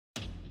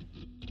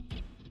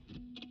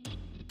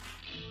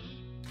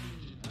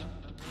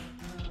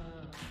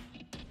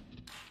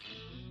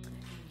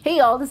Hey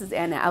y'all, this is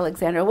Anna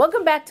Alexandra.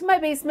 Welcome back to my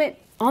basement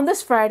on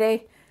this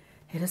Friday.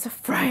 It is a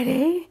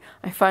Friday.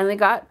 I finally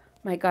got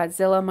my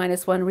Godzilla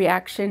 -1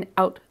 reaction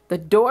out the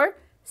door.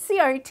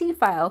 CRT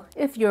file,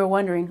 if you're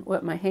wondering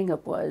what my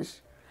hangup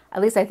was.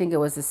 At least I think it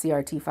was the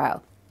CRT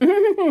file.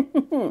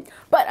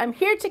 But I'm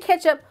here to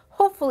catch up,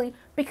 hopefully,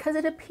 because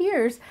it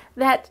appears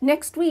that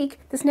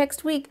this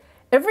next week,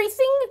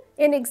 everything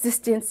in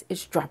existence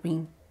is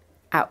dropping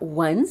at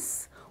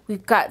once.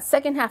 We've got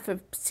second half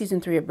of season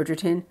 3 of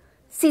Bridgerton,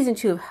 season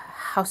 2 of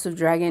House of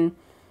Dragon.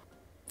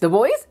 The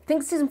Boys? I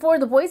think season 4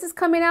 of The Boys is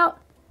coming out.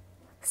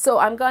 So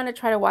I'm going to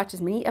try to watch as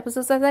many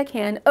episodes as I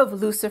can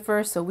of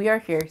Lucifer. So we are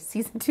here,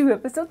 season 2,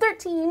 episode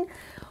 13.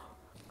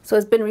 So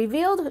it's been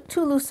revealed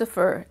to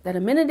Lucifer that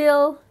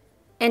Amenadiel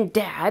and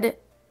Dad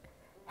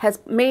has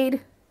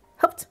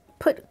helped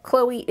put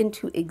Chloe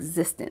into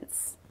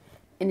existence.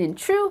 And in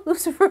true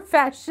Lucifer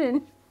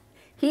fashion,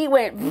 he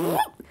went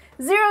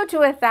 0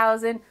 to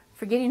 1,000,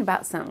 forgetting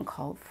about something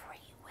called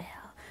free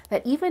will.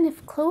 That even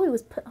if Chloe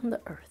was put on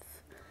the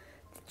earth,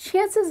 the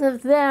chances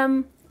of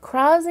them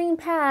crossing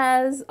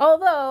paths,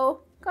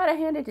 although, gotta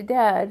hand it to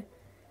Dad,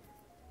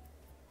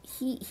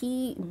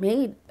 he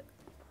made,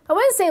 I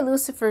wouldn't say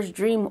Lucifer's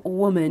dream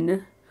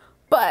woman,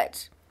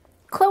 but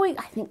Chloe,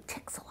 I think,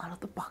 ticks a lot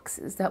of the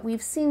boxes that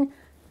we've seen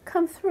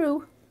come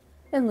through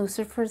in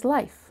Lucifer's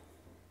life.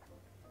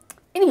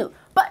 Anywho,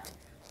 but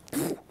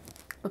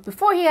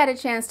before he had a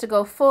chance to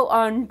go full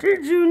on,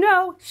 did you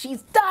know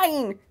she's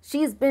dying?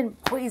 She's been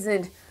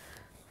poisoned.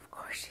 Of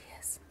course she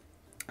is.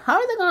 How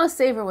are they going to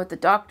save her with the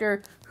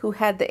doctor who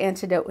had the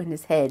antidote in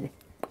his head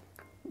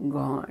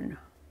gone?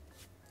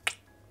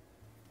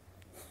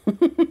 So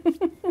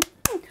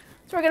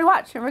we're going to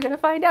watch and we're going to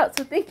find out.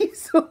 So thank you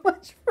so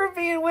much for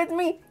being with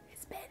me.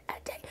 It's been a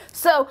day.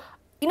 So,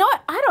 you know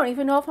what? I don't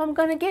even know if I'm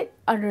going to get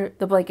under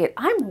the blanket.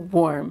 I'm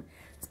warm.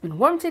 It's been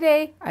warm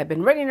today. I've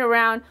been running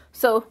around.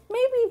 So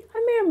maybe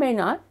I may or may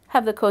not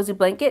have the cozy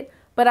blanket.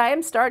 But I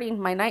am starting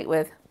my night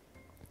with,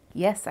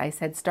 yes, I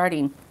said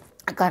starting.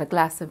 I got a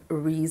glass of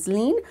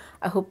Riesling.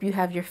 I hope you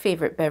have your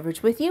favorite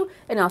beverage with you.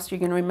 And also you're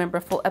going to remember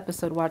a full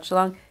episode watch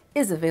along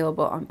is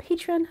available on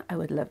Patreon. I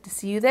would love to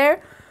see you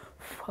there.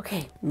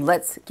 Okay,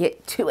 let's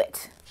get to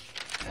it.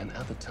 And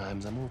other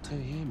times I'm all too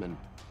human.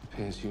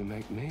 Appears you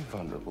make me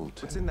vulnerable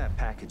too. What's in that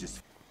package?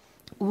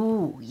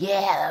 Ooh,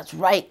 yeah, that's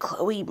right.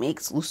 Chloe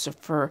makes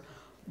Lucifer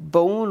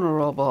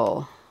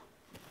vulnerable.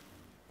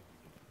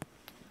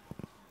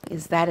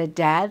 Is that a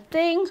dad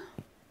thing?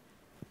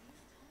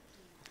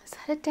 Is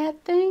that a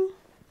dad thing?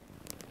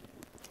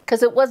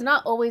 Because it was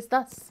not always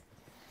thus.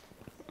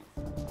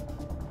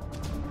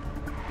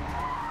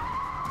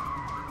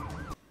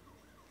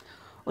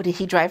 Oh, did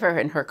he drive her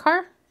in her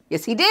car?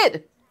 Yes, he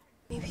did.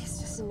 Maybe it's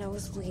just a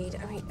nosebleed.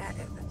 I mean,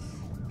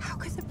 how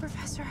could the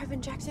professor have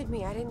injected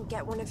me? I didn't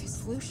get one of his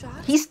flu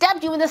shots. He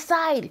stabbed you in the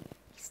side.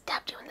 He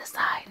stabbed you in the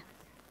side.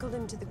 Got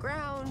him to the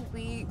ground.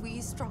 We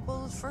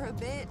struggled for a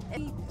bit.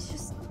 And he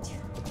just...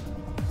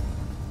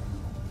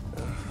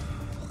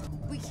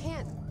 We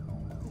can't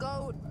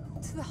go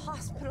to the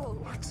hospital.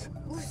 What?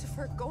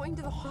 Lucifer, going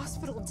to the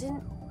hospital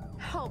didn't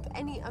help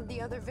any of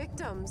the other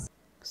victims.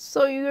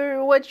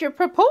 So what's your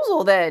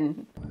proposal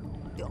then?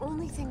 The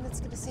only thing that's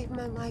gonna save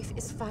my life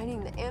is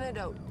finding the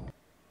antidote.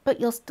 But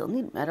you'll still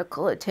need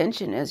medical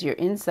attention as your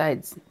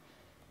insides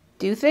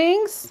do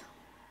things.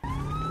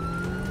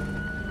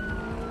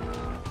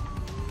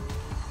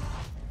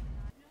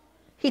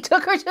 He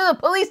took her to the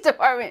police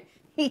department.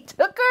 He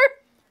took her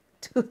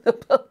to the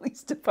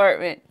police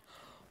department.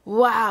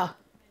 Wow.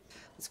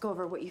 Let's go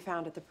over what you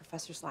found at the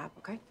professor's lab,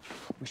 okay?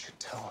 We should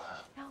tell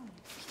her. No,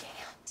 we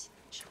can't.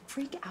 She'll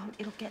freak out.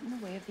 It'll get in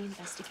the way of the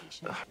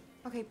investigation.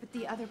 Okay, but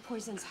the other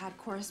poisons had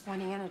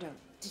corresponding antidote.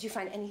 Did you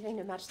find anything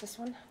to match this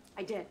one?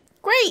 I did.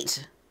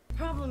 Great.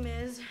 Problem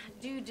is,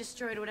 dude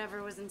destroyed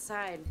whatever was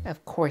inside.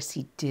 Of course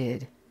he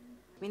did.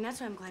 I mean, that's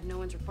why I'm glad no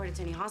one's reported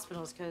to any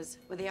hospitals, because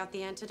without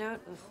the antidote,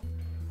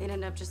 they'd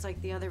end up just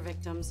like the other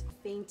victims.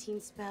 Fainting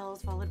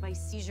spells followed by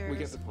seizures. We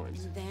get the point.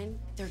 And then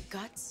their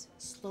guts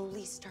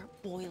slowly start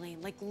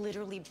boiling, like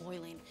literally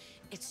boiling.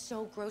 It's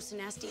so gross and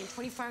nasty, and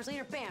 24 hours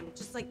later, bam,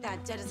 just like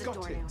that, dead as a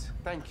doornail. Got it.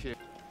 Thank you.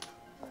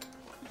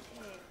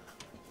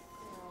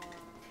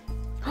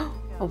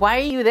 Why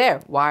are you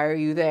there? Why are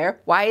you there?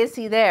 Why is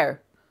he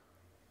there?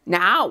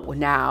 Now. I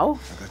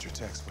got your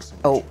text. What's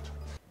Oh,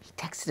 he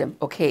texted him.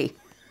 Okay.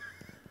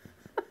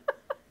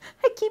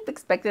 I keep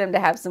expecting him to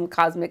have some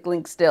cosmic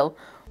link still.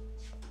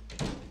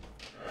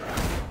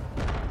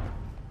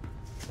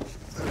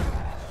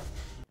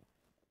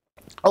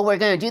 Oh, we're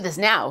gonna do this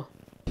now.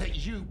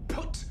 That you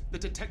put the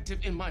detective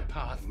in my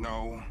path.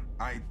 No,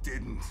 I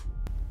didn't.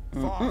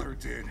 Father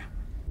did.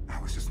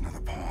 I was just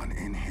another pawn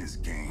in his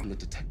game. The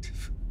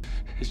detective.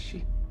 Is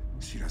she?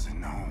 She doesn't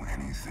know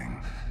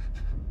anything.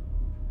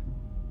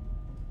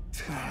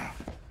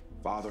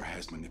 Father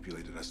has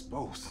manipulated us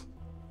both.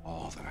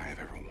 All that I have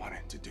ever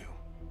wanted to do.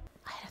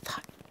 I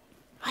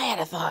had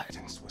a thought.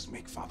 Was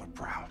make Father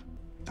proud.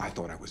 I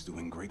thought I was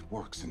doing great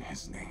works in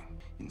his name.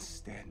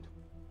 Instead,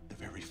 the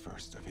very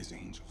first of his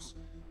angels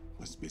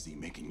was busy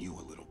making you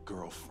a little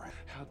girlfriend.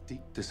 How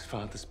deep does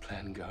Father's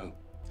plan go?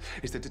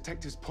 Is the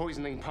detective's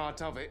poisoning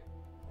part of it?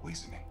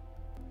 Poisoning?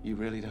 You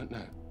really don't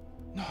know?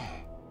 No.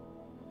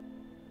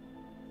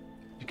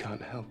 You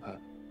can't help her.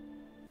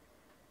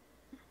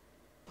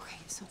 Okay,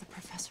 so the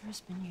professor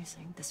has been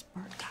using this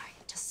bird guy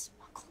to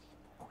smuggle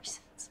in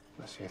poisons.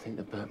 Well, so you think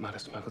that Bert might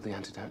have smuggled the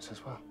antidotes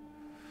as well?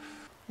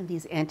 And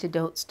these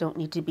antidotes don't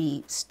need to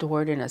be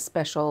stored in a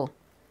special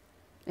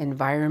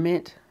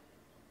environment.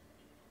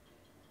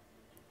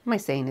 Am I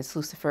saying it's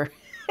Lucifer?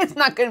 It's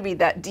not going to be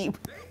that deep.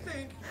 They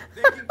think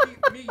they can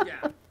keep me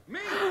down. Me?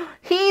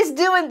 He's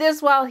doing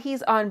this while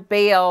he's on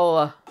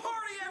bail.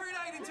 Party every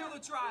night until the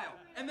trial.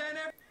 And then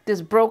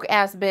This broke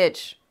ass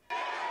bitch.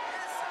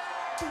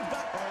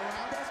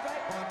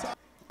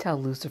 Till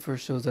Lucifer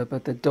shows up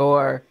at the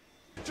door.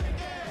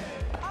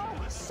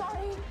 Oh,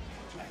 sorry.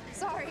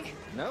 Sorry.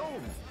 No,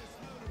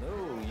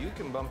 you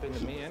can bump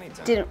into me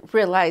anytime. Didn't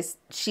realize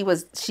she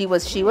was.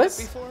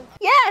 Before?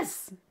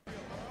 Yes.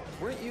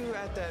 Weren't you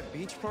at that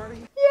beach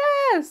party?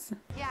 Yes.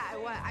 Yeah,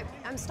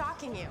 I'm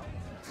stalking you.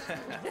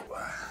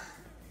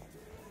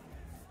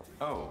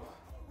 Oh,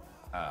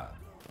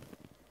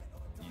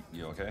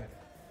 you okay?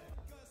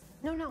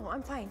 No,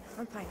 I'm fine.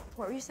 I'm fine.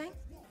 What were you saying?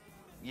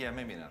 Yeah,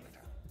 maybe another time.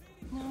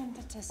 No,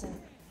 that doesn't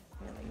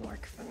really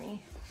work for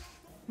me.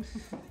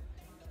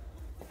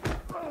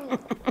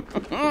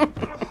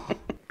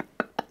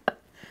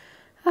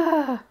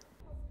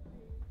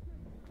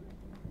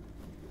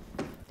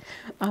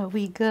 Are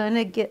we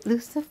gonna get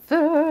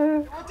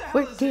Lucifer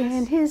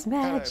working his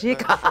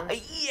magic?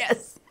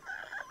 Yes.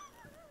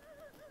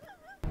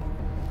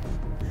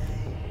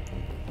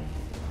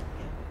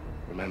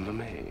 Remember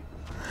me?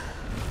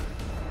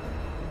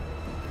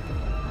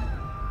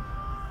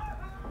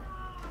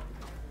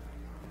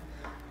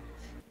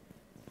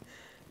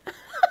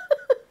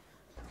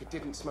 You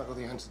didn't smuggle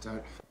the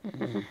antidote.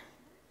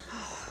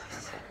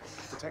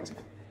 Detective.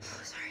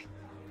 Oh, sorry.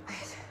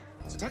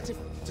 Detective.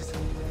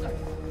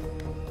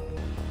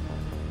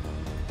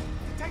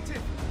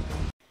 Detective.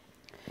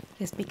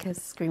 Yes,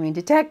 because screaming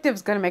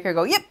detective's gonna make her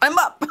go, yep, I'm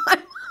up.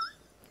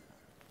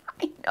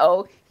 I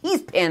know.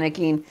 He's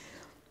panicking.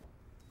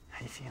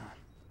 How you feeling?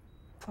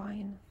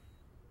 Fine.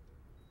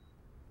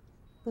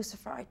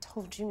 Lucifer, I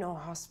told you no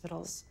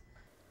hospitals.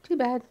 Too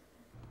bad.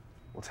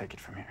 We'll take it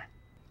from here.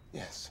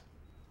 Yes.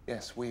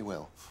 Yes, we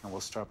will. And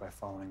we'll start by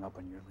following up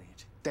on your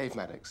lead. Dave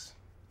Maddox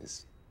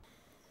is...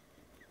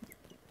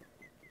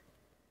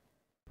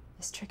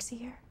 Is Trixie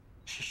here?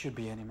 She should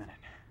be any minute.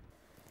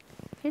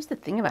 Here's the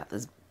thing about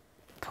this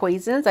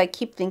poisons. I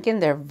keep thinking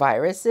they're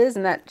viruses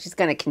and that she's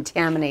gonna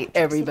contaminate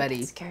everybody.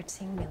 I'm scared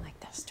seeing me like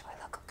this. Do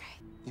I look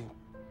okay?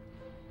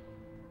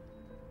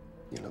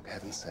 You look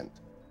heaven sent.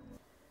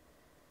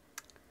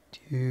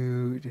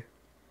 Dude.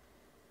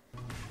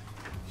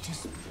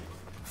 Just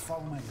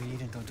follow my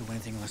lead and don't do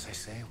anything unless I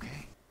say,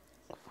 okay?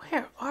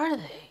 Where are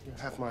they? You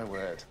have my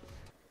word.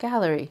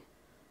 Gallery.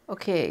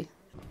 Okay.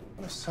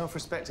 What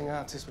self-respecting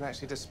artist would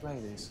actually display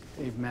these?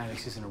 Dave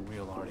Maddox isn't a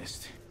real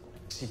artist.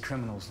 See,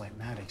 criminals like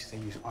Maddox, they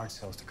use art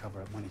sales to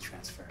cover up money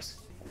transfers.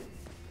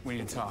 We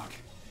need to talk.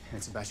 And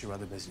it's about your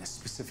other business,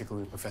 specifically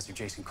with Professor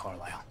Jason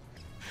Carlisle.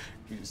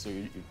 So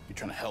you're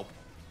trying to help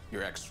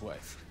your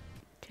ex-wife?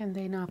 Can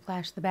they not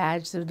flash the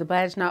badge? Does the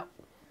badge not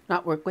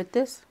work with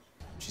this?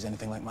 She's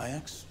anything like my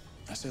ex?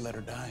 I say let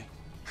her die.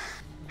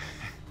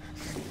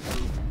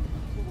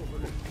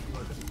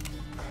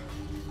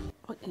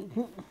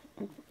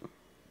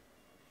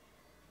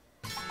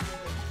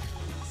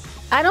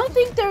 I don't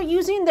think they're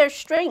using their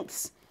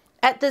strengths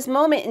at this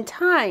moment in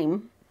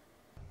time.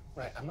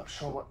 Right, I'm not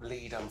sure what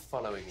lead I'm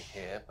following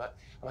here, but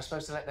am I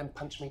supposed to let them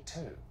punch me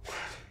too?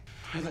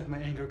 I let my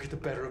anger get the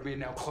better of me,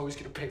 and now Chloe's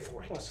gonna pay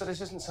for it. Well, so this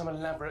isn't some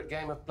elaborate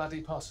game of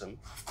bloody possum?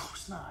 Of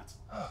course not.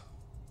 Oh,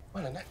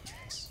 well, in that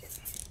case...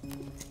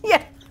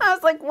 Yeah, I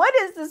was like, what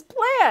is this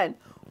plan?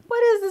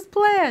 What is this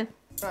plan?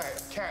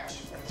 Right,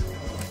 catch.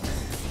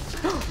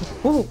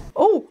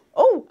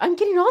 Oh, I'm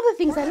getting all the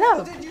things I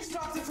love. Then you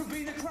stopped it from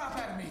beating the crap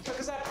out of me.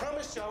 Because I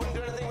promised you I wouldn't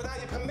do anything without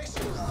your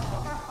permission.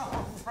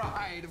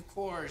 Right, of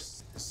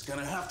course. This is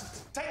gonna have to...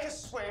 Take a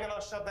swing and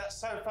I'll shove that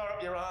so far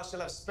up your arse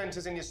you'll have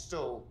splinters in your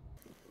stool.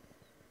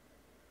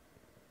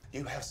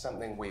 You have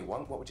something we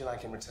want. What would you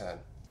like in return?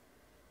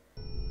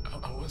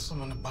 I want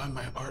someone to buy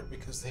my art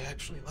because they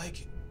actually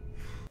like it.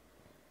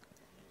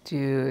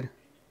 Dude.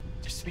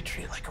 Just to be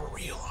treated like a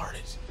real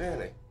artist.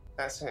 Really?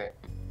 That's it?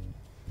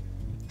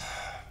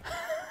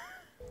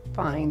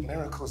 Fine.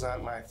 Miracles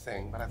aren't my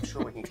thing, but I'm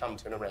sure we can come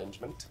to an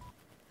arrangement.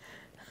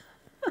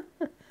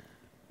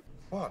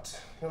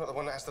 What? You're not the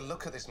one that has to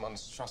look at this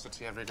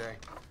monstrosity every day.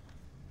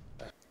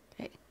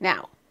 Okay,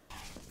 now.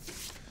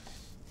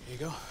 Here you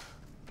go.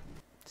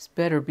 This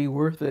better be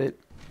worth it.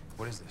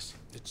 What is this?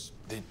 It's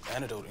the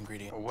antidote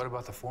ingredient. Well, what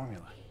about the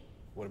formula?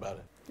 What about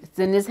it? It's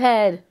in his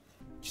head.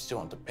 You still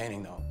want the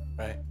painting though,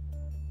 right?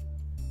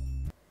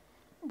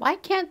 Why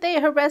can't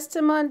they arrest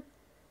him on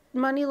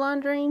money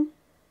laundering?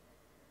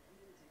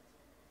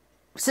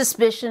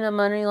 Suspicion of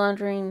money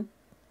laundering?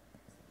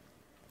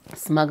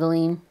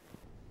 Smuggling?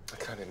 I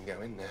can't even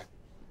go in there.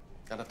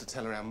 I'd have to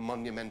tell her how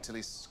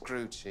monumentally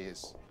screwed she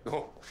is.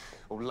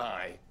 Or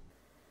lie.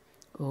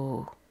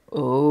 Oh.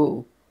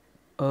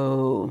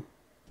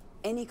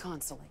 Any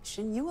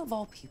consolation, you of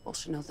all people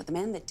should know that the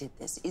man that did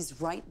this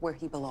is right where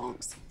he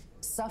belongs,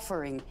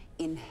 suffering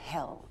in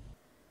hell.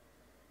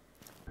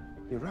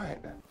 You're right.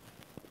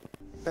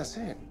 That's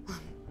it.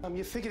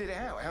 You figured it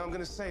out, how I'm going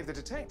to save the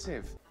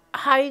detective.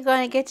 How are you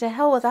going to get to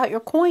hell without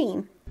your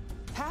coin?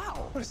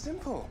 How? Well, it's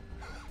simple.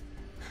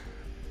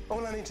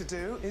 All I need to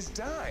do is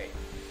die.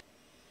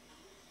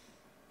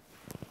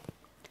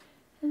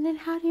 And then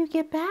how do you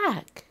get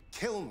back?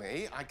 Kill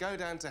me, I go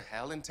down to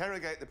hell,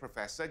 interrogate the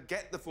professor,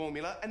 get the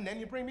formula, and then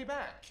you bring me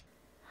back.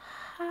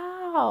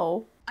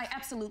 How? I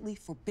absolutely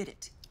forbid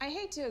it. I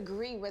hate to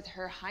agree with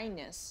Her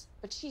Highness,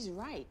 but she's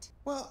right.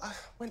 Well, I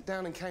went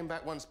down and came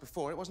back once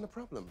before. It wasn't a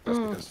problem. That's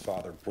because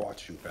Father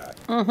brought you back.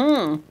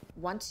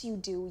 Once you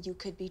do, you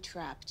could be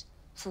trapped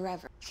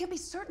forever. You can be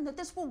certain that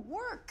this will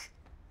work.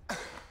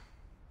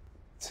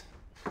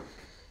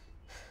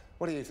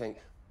 What do you think?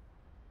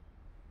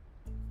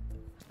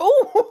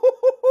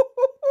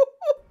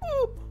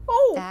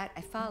 That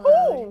I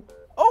followed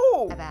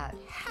about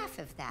half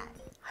of that.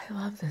 I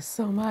love this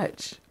so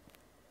much.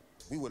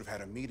 We would have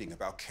had a meeting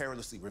about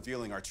carelessly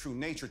revealing our true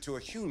nature to a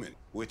human,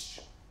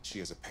 which she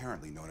has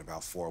apparently known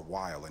about for a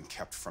while and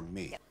kept from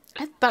me.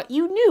 I thought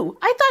you knew.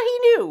 I thought he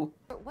knew.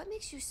 But what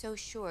makes you so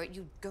sure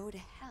you'd go to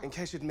hell? In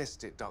case you'd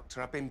missed it,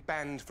 Doctor, I've been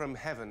banned from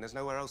heaven. There's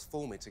nowhere else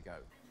for me to go.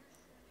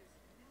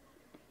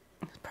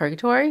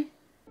 Purgatory?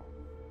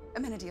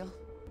 Amenadiel,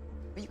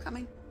 are you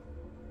coming?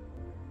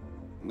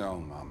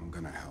 No, Mom, I'm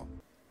gonna help.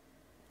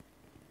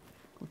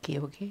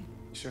 Okay.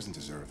 She doesn't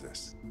deserve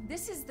this.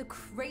 This is the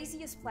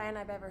craziest plan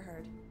I've ever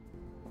heard.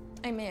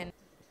 I'm in.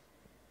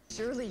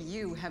 Surely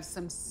you have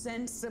some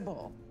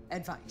sensible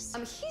advice.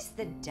 He's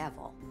the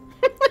devil.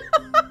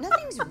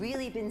 Nothing's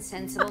really been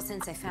sensible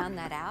since I found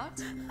that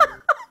out.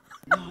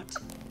 Not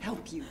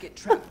help you get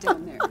trapped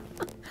down there.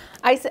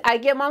 I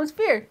get Mom's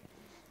fear.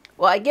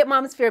 Well, I get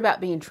Mom's fear about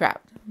being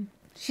trapped.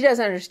 She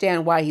doesn't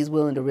understand why he's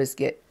willing to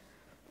risk it.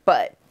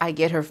 But I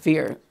get her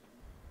fear.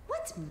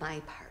 What's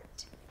my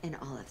part in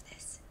all of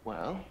this?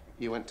 Well,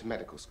 you went to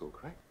medical school,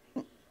 correct?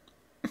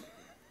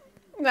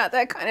 Not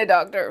that kind of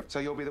doctor. So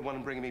you'll be the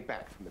one bringing me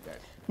back from the dead?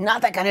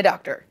 Not that kind of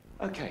doctor.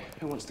 Okay,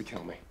 who wants to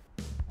kill me?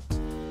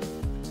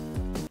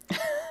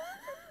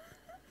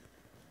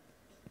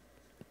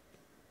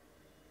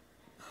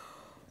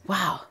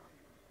 Wow.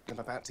 I'm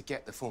about to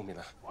get the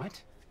formula.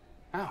 What?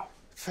 How?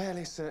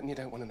 Fairly certain you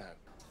don't want to know.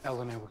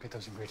 Eleanor, we'll get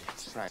those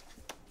ingredients. Right.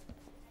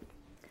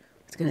 I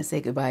was gonna say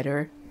goodbye to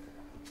her.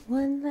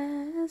 One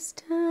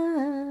last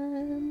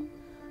time.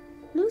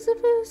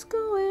 Lucifer's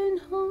going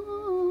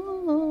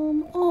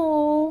home.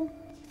 Oh.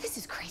 This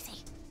is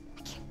crazy.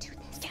 I can't do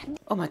this.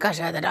 Oh my gosh,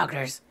 I had the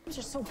doctors. These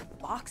are so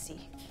boxy.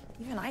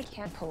 Even I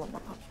can't pull them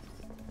off.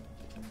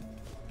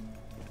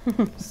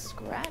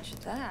 Scratch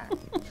that.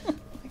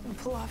 I can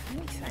pull off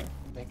anything.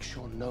 Make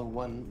sure no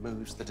one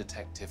moves the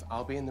detective.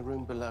 I'll be in the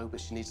room below, but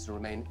she needs to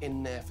remain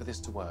in there for this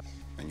to work.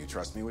 And you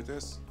trust me with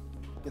this?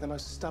 You're the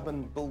most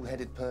stubborn,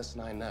 bull-headed person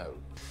I know.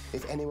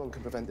 If anyone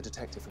can prevent the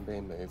detective from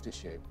being moved,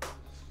 it's you.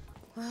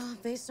 Well,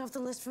 based off the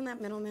list from that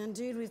middleman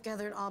dude, we've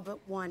gathered all but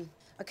one.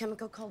 A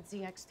chemical called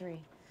ZX3.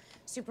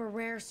 Super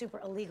rare,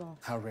 super illegal.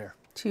 How rare?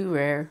 Too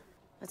rare.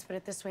 Let's put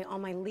it this way, all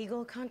my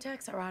legal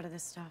contacts are out of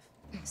this stuff.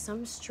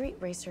 Some street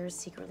racers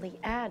secretly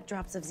add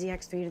drops of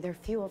ZX3 to their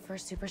fuel for a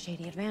super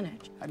shady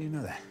advantage. How do you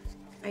know that?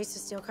 I used to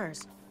steal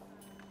cars.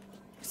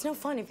 It's no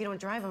fun if you don't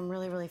drive them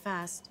really, really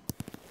fast.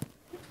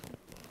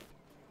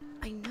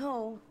 I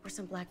know where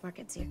some black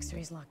market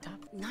ZX3 is locked up.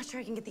 I'm not sure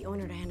I can get the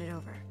owner to hand it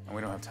over. And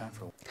we don't have time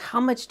for it.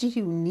 How much do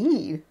you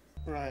need?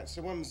 Right,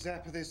 so one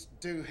zap of this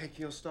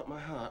doohickey will stop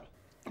my heart.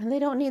 And they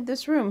don't need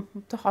this room,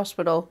 the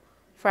hospital,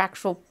 for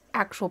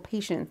actual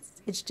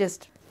patients. It's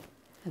just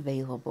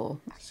available.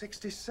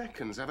 60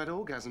 seconds. I've had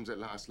orgasms that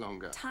last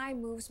longer.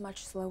 Time moves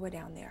much slower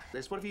down there.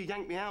 Liz, what if you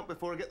yank me out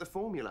before I get the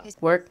formula?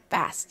 Work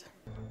fast.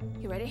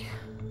 You ready?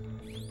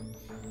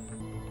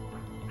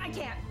 I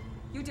can't.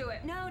 You do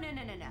it. No.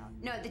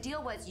 No, the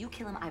deal was you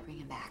kill him, I bring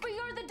him back. But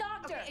you're the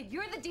doctor. Okay,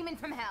 you're the demon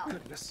from hell.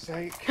 Goodness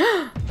sake.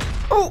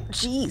 Oh,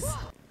 jeez.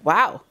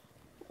 Wow.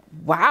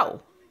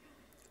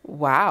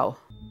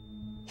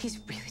 He's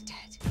really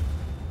dead.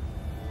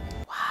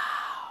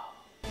 Wow.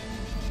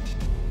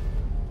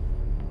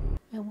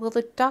 And will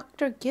the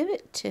doctor give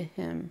it to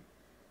him?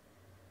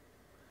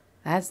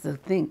 That's the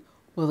thing.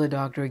 Will the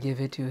doctor give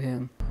it to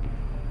him?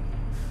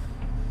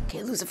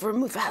 Okay, Lucifer,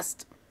 move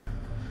fast.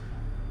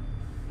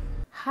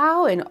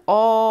 How in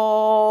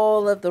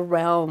all of the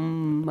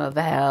realm of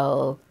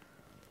hell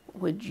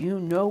would you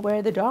know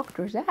where the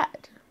doctor's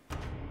at?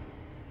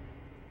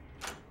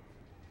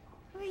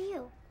 Who are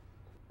you?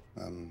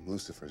 I'm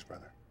Lucifer's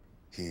brother.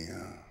 He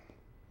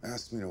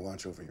asked me to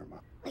watch over your mom.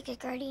 Like a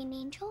guardian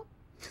angel?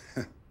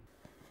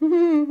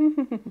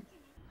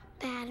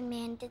 Bad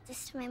man did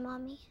this to my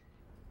mommy.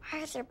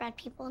 Why are there bad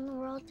people in the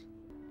world?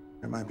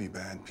 There might be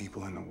bad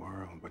people in the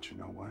world, but you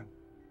know what?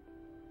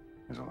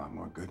 There's a lot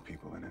more good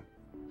people in it.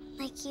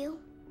 Like you?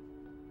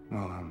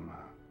 Well, I'm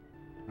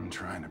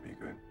trying to be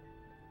good.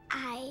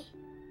 I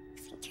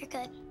think you're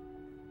good.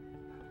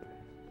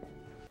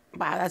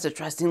 Wow, that's a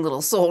trusting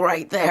little soul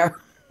right there.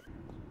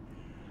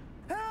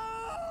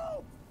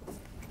 Help!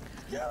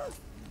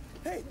 Yes!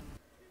 Hey!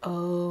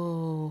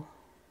 Oh,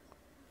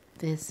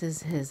 this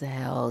is his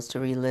hell, is to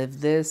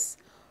relive this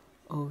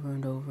over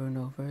and over and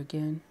over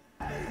again.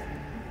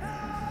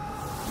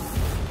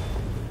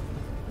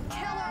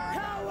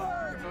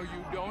 Coward! No,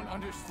 you don't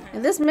understand.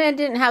 And this man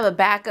didn't have a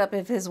backup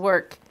of his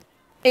work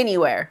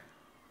anywhere,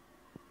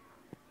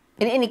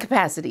 in any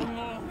capacity.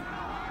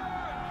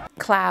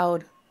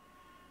 Cloud,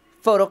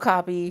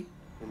 photocopy,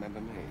 Remember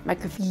me?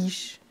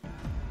 microfiche.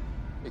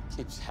 It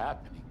keeps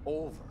happening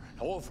over and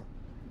over.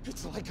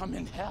 It's like I'm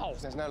in hell.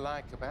 There's no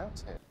like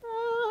about it.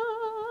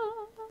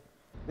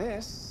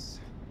 This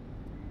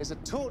is a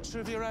torture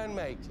of your own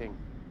making,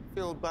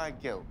 fueled by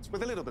guilt,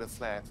 with a little bit of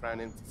flair thrown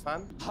in for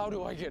fun. How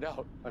do I get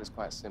out? Well, it's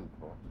quite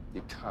simple.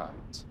 You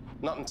can't.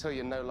 Not until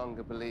you no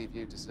longer believe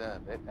you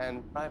deserve it,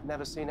 and I've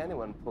never seen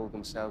anyone pull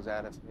themselves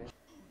out of here.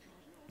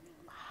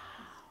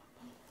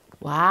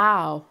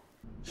 Wow.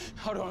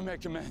 How do I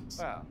make amends?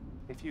 Well,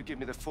 if you give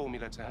me the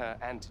formula to her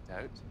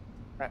antidote,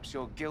 perhaps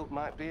your guilt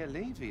might be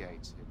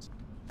alleviated.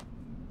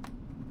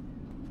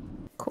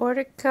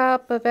 Quarter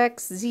cup of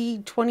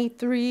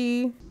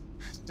XZ23.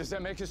 Does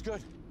that make us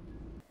good?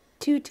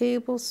 2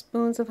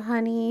 tablespoons of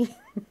honey.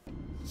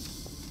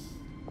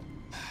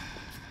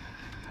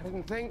 I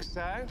didn't think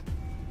so.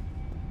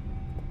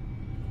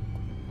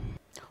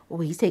 Oh,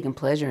 he's taking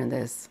pleasure in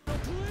this.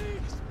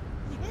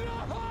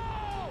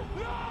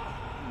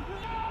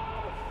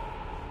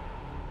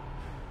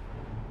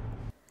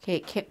 Okay,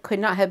 it could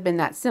not have been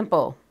that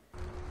simple.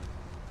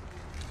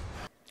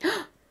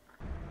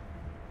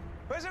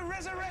 Where's a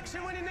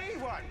resurrection when you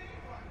need one?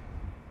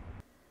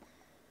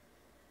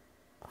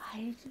 Why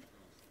did you...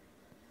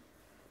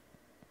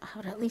 I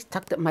would at least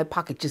tucked it in my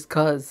pocket just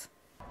cuz.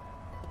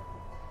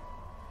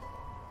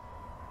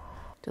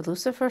 Did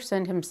Lucifer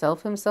send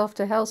himself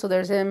to hell? So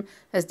there's him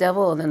as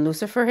devil and then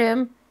Lucifer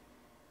him?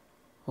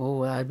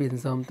 Oh, that'd been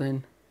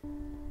something. No,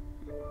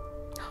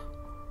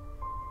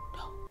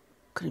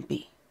 couldn't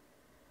be.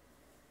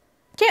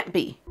 Can't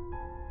be.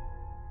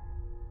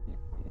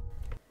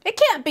 It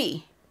can't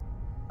be.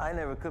 I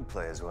never could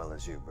play as well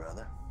as you,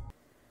 brother.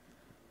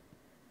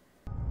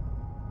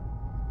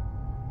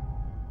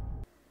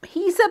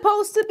 He's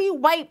supposed to be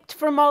wiped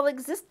from all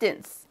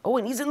existence. Oh,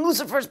 and he's in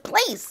Lucifer's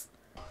place.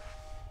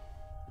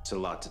 It's a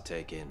lot to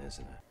take in,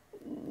 isn't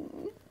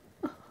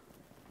it?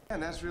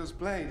 And Azrael's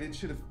blade, it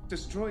should have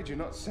destroyed you,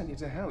 not sent you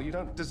to hell. You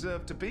don't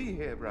deserve to be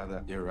here,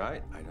 brother. You're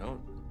right, I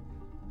don't.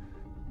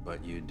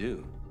 But you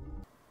do.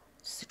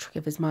 Is this a trick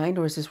of his mind,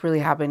 or is this really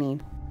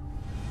happening?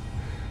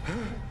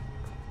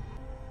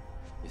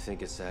 You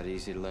think it's that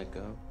easy to let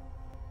go?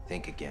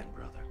 Think again,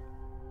 brother.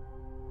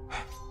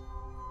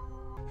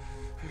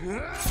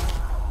 No.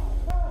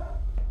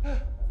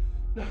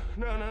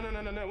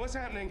 What's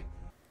happening?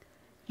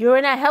 You're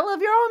in a hell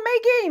of your own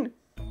making.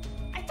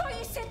 I thought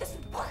you said this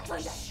would work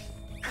like that.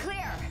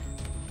 Clear.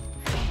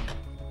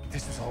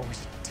 This was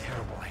always a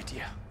terrible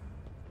idea.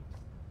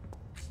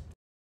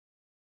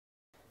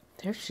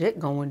 There's shit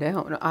going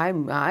down.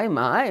 I'm.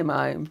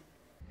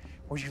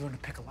 Where'd you learn to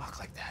pick a lock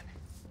like that?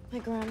 My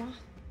grandma.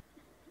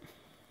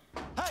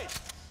 Hey!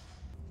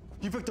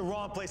 You picked the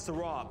wrong place to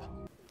rob.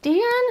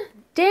 Dan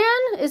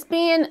is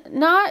being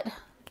not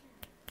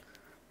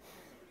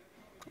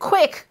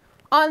quick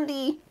on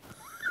the...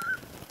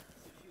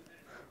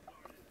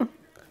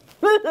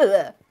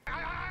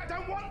 I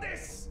don't want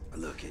this!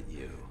 Look at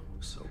you,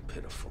 so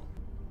pitiful.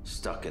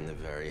 Stuck in the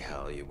very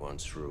hell you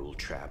once ruled,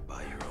 trapped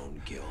by your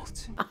own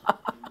guilt.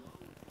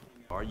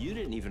 Or you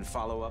didn't even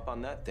follow up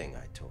on that thing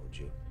I told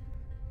you.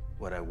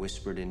 What I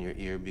whispered in your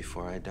ear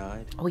before I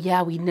died? Oh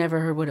yeah, we never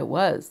heard what it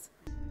was.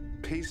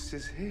 Peace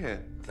is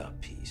here. The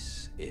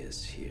peace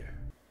is here.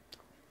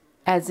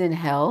 As in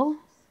hell?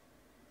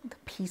 The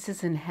peace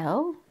is in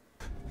hell?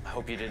 I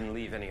hope you didn't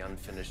leave any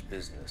unfinished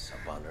business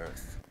up on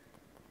Earth.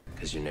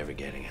 Because you're never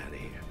getting out of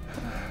here.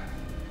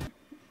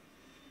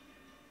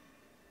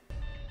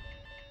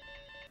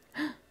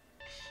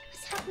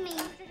 What's happening?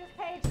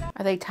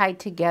 Are they tied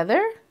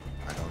together?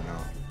 I don't know.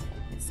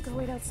 Let's go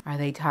wait outside. Are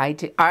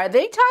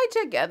they tied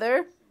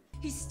together?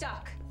 He's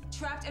stuck,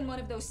 trapped in one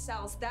of those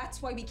cells.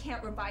 That's why we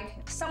can't revive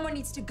him. Someone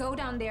needs to go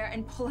down there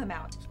and pull him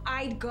out.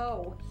 I'd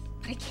go,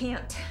 but I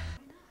can't.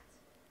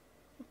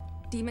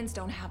 Demons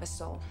don't have a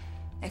soul.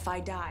 If I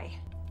die,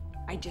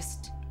 I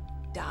just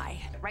die.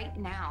 Right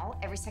now,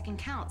 every second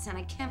counts, and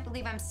I can't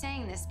believe I'm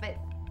saying this, but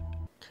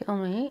Kill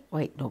me?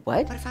 Wait, no,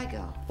 what? what if I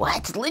go?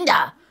 What?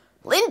 Linda!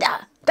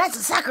 That's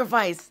a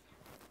sacrifice!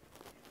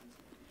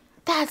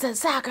 That's a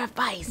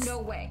sacrifice! No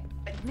way.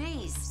 But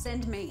Maze,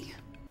 send me.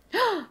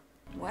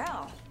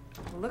 Well,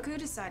 look who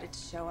decided to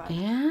show up.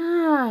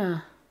 Yeah.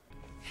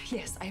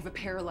 Yes, I have a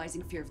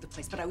paralyzing fear of the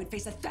place, but I would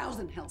face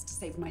 1,000 hells to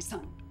save my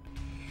son.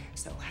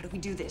 So how do we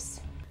do this?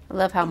 I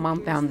love how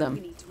Mom found We them.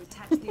 need to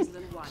attach these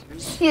little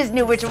wires. She just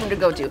knew which room to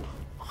go to.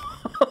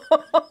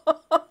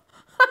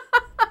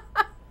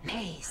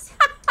 Maze.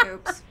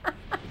 Oops.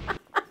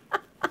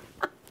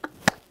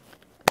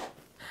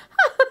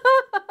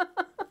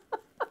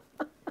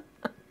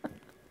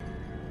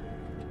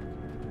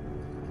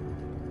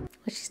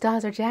 But she still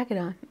has her jacket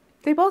on.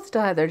 They both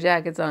still have their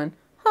jackets on.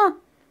 Huh.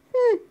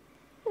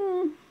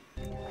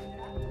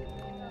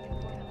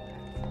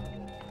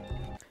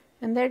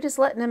 And they're just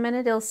letting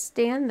Amenadiel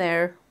stand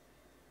there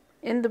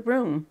in the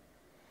room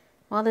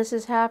while this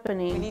is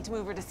happening. We need to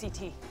move her to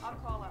CT. I'll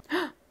call up.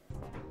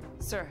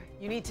 Sir,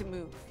 you need to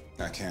move.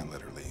 I can't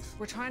let her leave.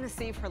 We're trying to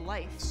save her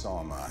life. So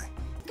am I.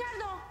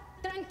 Ricardo,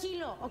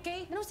 tranquilo,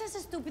 okay? No seas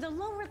estúpido.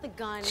 Lower the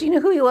gun. She knew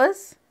who he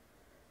was.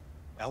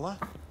 Ella?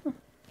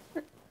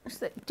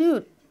 She's like,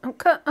 dude, I'm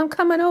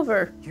coming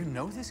over. You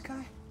know this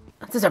guy?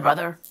 This is her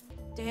brother.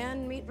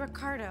 Dan, meet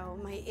Ricardo,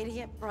 my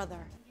idiot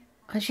brother.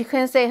 And she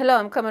couldn't say hello,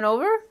 I'm coming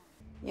over?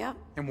 Yep.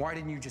 And why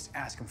didn't you just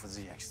ask him for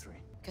the ZX3?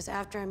 Because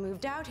after I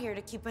moved out here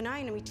to keep an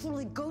eye on him, he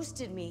totally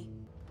ghosted me.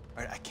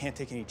 All right, I can't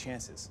take any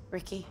chances.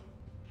 Ricky,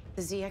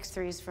 the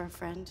ZX3 is for a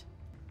friend.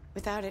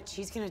 Without it,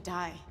 she's gonna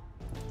die.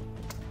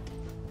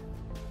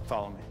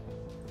 Follow me.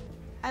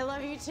 I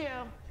love you too.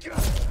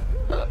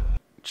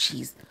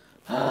 Jeez.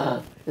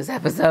 This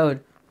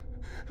episode.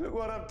 Look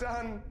what I've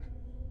done.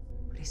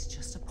 But it's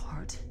just a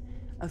part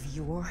of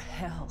your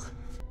hell.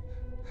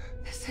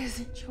 This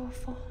isn't your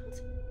fault.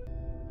 It's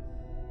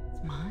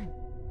mine.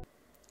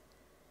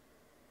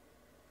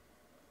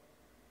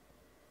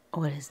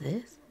 What is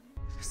this?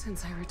 Ever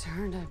since I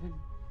returned, I've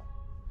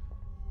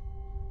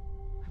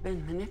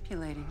been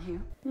manipulating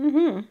you.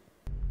 Mm-hmm.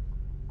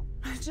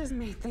 I've just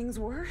made things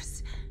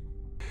worse.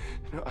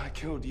 You know, I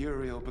killed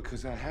Uriel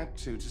because I had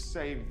to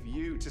save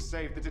you, to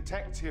save the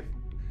detective.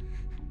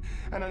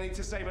 And I need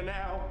to save her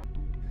now.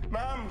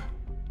 Mom!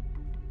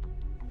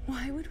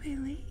 Why would we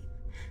leave?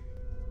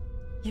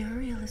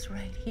 Uriel is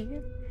right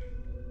here.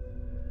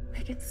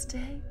 We can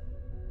stay.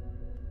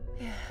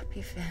 Be a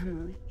happy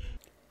family.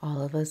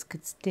 All of us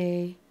could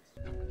stay.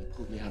 You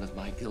pulled me out of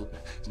my guilt.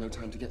 There's no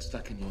time to get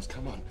stuck in yours.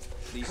 Come on.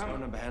 Please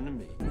don't abandon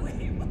me.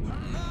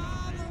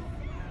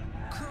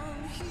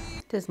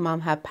 Does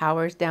Mom have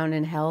powers down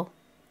in hell?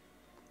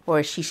 Or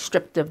is she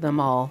stripped of them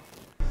all?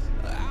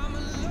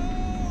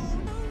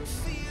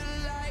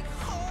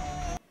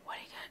 What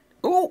do you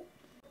got? Ooh!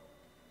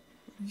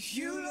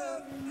 You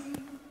love me,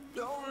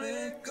 don't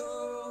let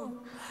go.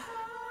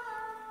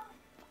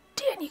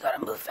 Dan, you gotta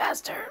move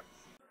faster.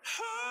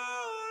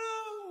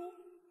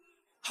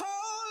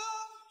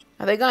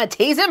 Are they gonna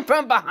tase him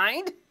from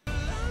behind?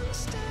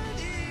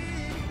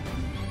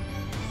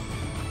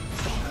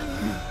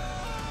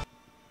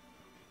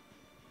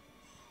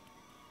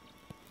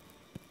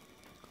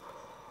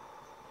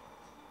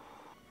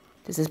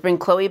 Does this bring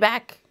Chloe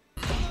back?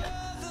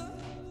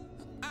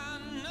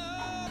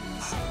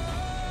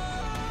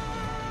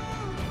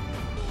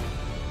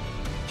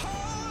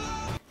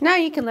 Now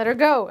you can let her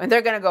go. And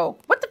they're gonna go,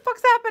 what the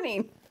fuck's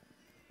happening?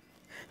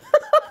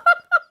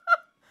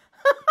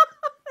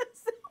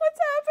 What's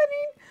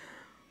happening?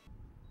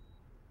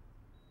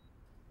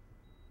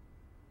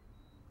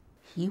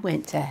 He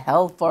went to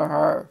hell for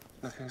her.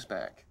 Look who's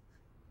back.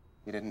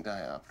 You didn't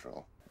die after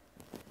all.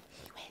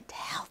 He went to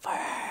hell for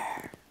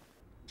her.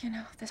 You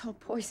know, this whole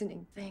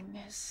poisoning thing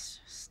has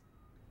just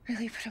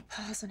really put a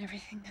pause on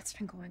everything that's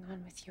been going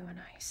on with you and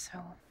I, so...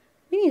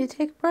 We need to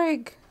take a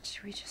break.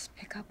 Should we just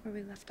pick up where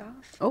we left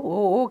off?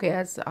 Oh, okay.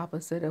 That's the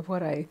opposite of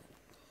what I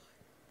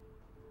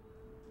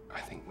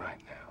think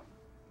right now,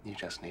 you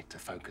just need to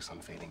focus on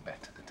feeling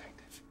better,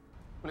 detective.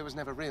 Well, it was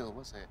never real,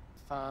 was it?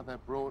 Father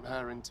brought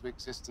her into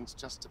existence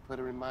just to put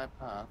her in my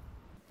path.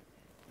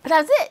 But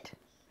that's it.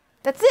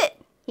 That's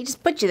it. He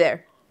just put you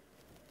there.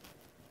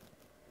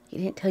 He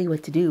didn't tell you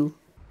what to do.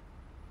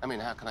 I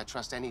mean, how can I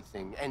trust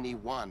anything,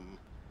 anyone,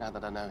 now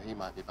that I know he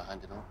might be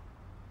behind it all?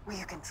 Well,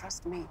 you can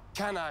trust me.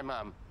 Can I,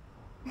 Mum?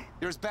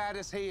 You're as bad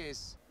as he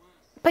is.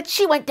 But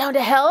she went down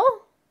to hell?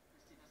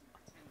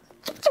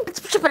 I went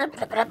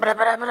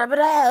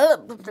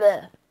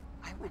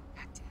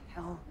back to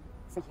hell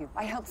for you.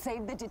 I helped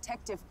save the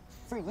detective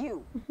for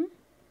you.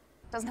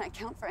 Doesn't that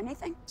count for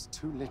anything? It's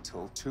too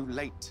little, too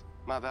late,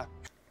 Mother.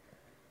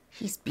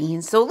 He's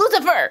being so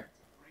Lucifer.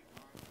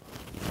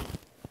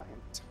 I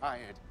am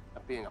tired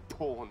of being a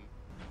pawn,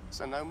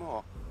 so no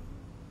more.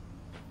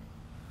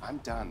 I'm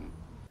done.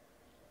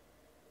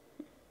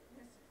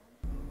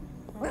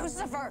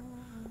 Lucifer!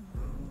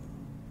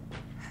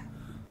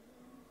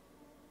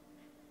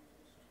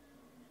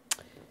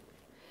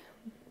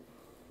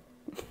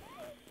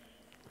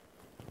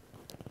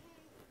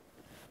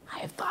 I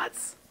have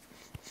thoughts.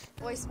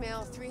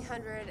 Voicemail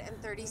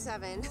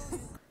 337.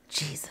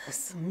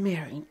 Jesus,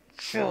 Mary,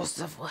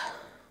 Joseph.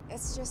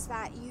 It's just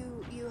that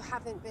you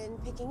haven't been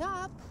picking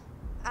up.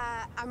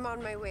 I'm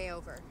on my way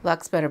over.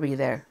 Lux better be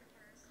there.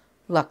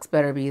 Lux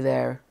better be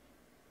there.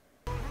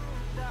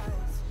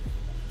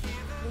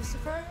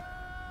 Lucifer?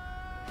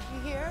 You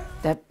here?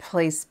 That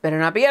place better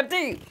not be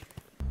empty.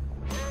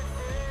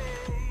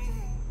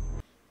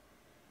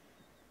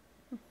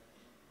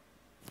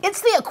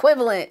 It's the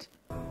equivalent.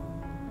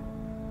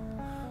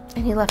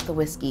 And he left the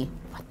whiskey.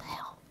 What the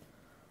hell?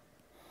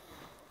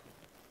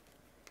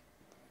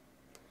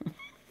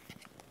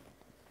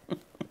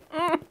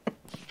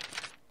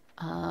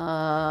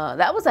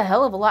 That was a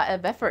hell of a lot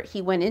of effort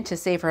he went in to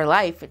save her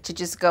life. To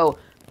just go,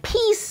 pew,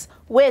 peace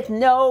with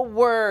no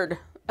word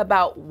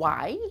about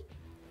why.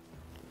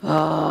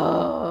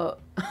 Oh,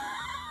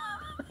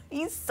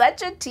 he's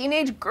such a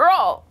teenage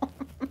girl.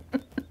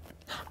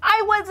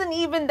 I wasn't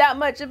even that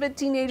much of a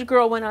teenage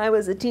girl when I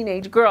was a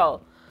teenage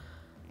girl.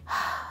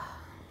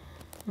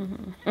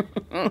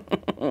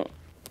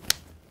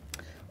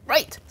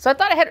 Right, so I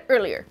thought I had it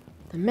earlier.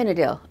 The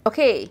Menadil.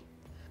 Okay.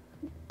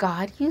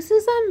 God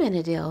uses a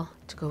Menadil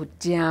to go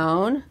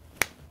down,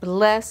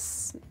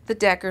 bless the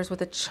Deckers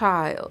with a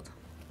child.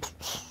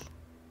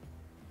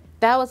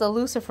 That was a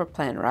Lucifer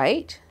plan,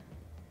 right?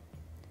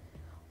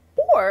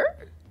 Or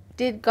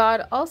did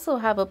God also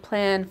have a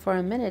plan for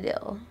a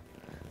Menadil,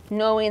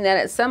 knowing that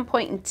at some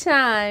point in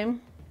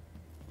time,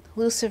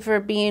 Lucifer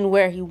being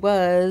where he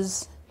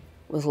was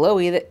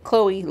Chloe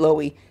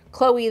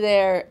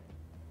there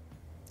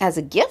as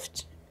a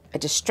gift, a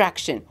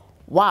distraction?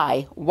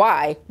 Why?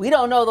 Why? We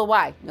don't know the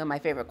why. No, my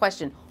favorite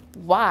question.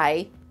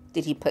 Why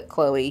did he put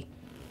Chloe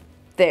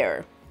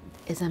there?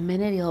 Is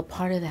Amenadiel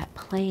part of that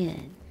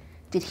plan?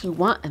 Did he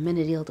want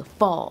Amenadiel to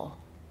fall?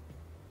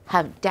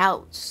 Have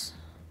doubts?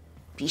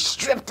 Be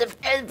stripped of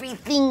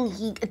everything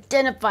he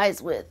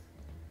identifies with?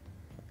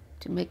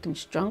 To make him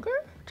stronger?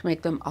 To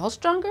make them all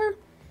stronger?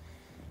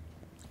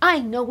 I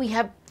know we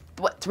have,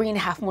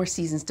 3.5 more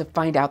seasons to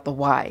find out the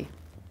why.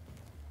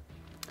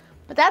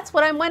 But that's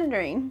what I'm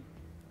wondering.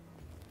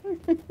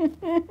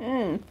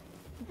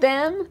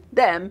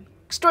 them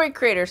story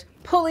creators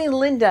pulling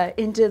Linda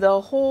into the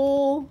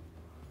whole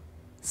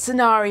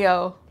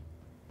scenario.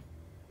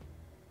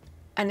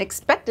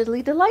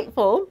 Unexpectedly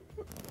delightful,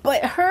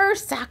 but her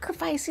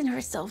sacrificing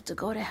herself to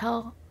go to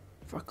hell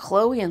for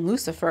Chloe and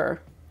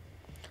Lucifer.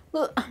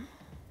 Look,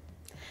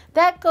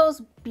 that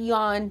goes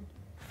beyond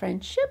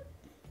friendship,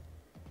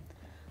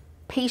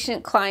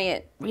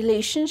 patient-client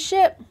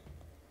relationship.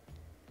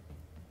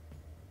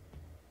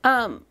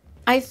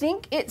 I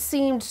think it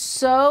seemed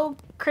so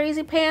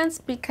crazy pants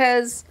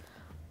because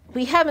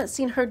we haven't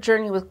seen her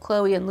journey with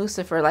Chloe and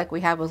Lucifer like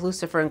we have with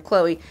Lucifer and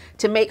Chloe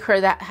to make her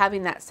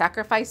having that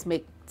sacrifice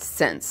make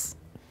sense.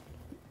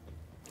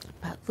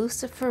 But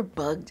Lucifer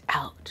bugged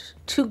out.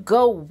 To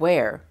go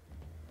where?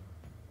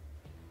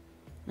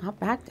 Not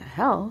back to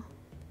hell.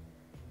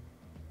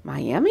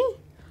 Miami?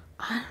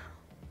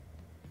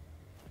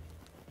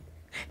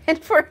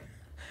 And for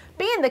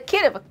being the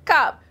kid of a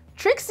cop,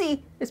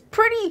 Trixie is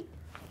pretty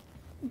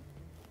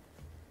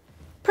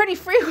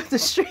free with the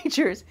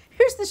strangers.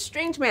 Here's the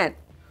strange man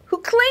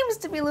who claims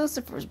to be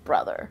Lucifer's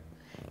brother.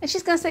 And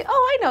she's going to say,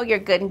 oh, I know you're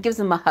good, and gives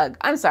him a hug.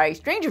 I'm sorry,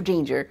 stranger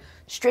danger,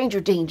 stranger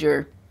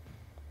danger,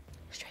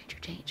 stranger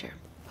danger.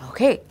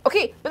 Okay,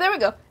 but there we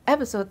go.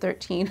 Episode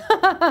 13.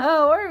 Where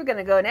are we going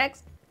to go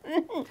next?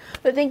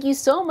 But thank you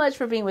so much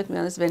for being with me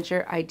on this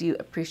adventure. I do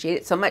appreciate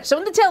it so much.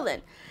 So until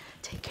then,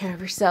 take care of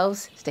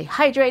yourselves. Stay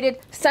hydrated.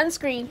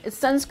 Sunscreen. It's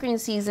sunscreen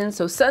season,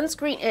 so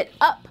sunscreen it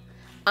up.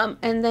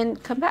 And then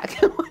come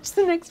back and watch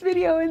the next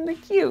video in the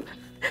queue.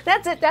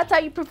 That's it. That's how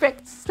you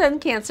perfect sun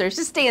cancer.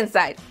 Just stay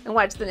inside and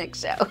watch the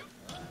next show.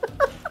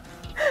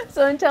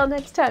 So until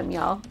next time,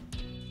 y'all.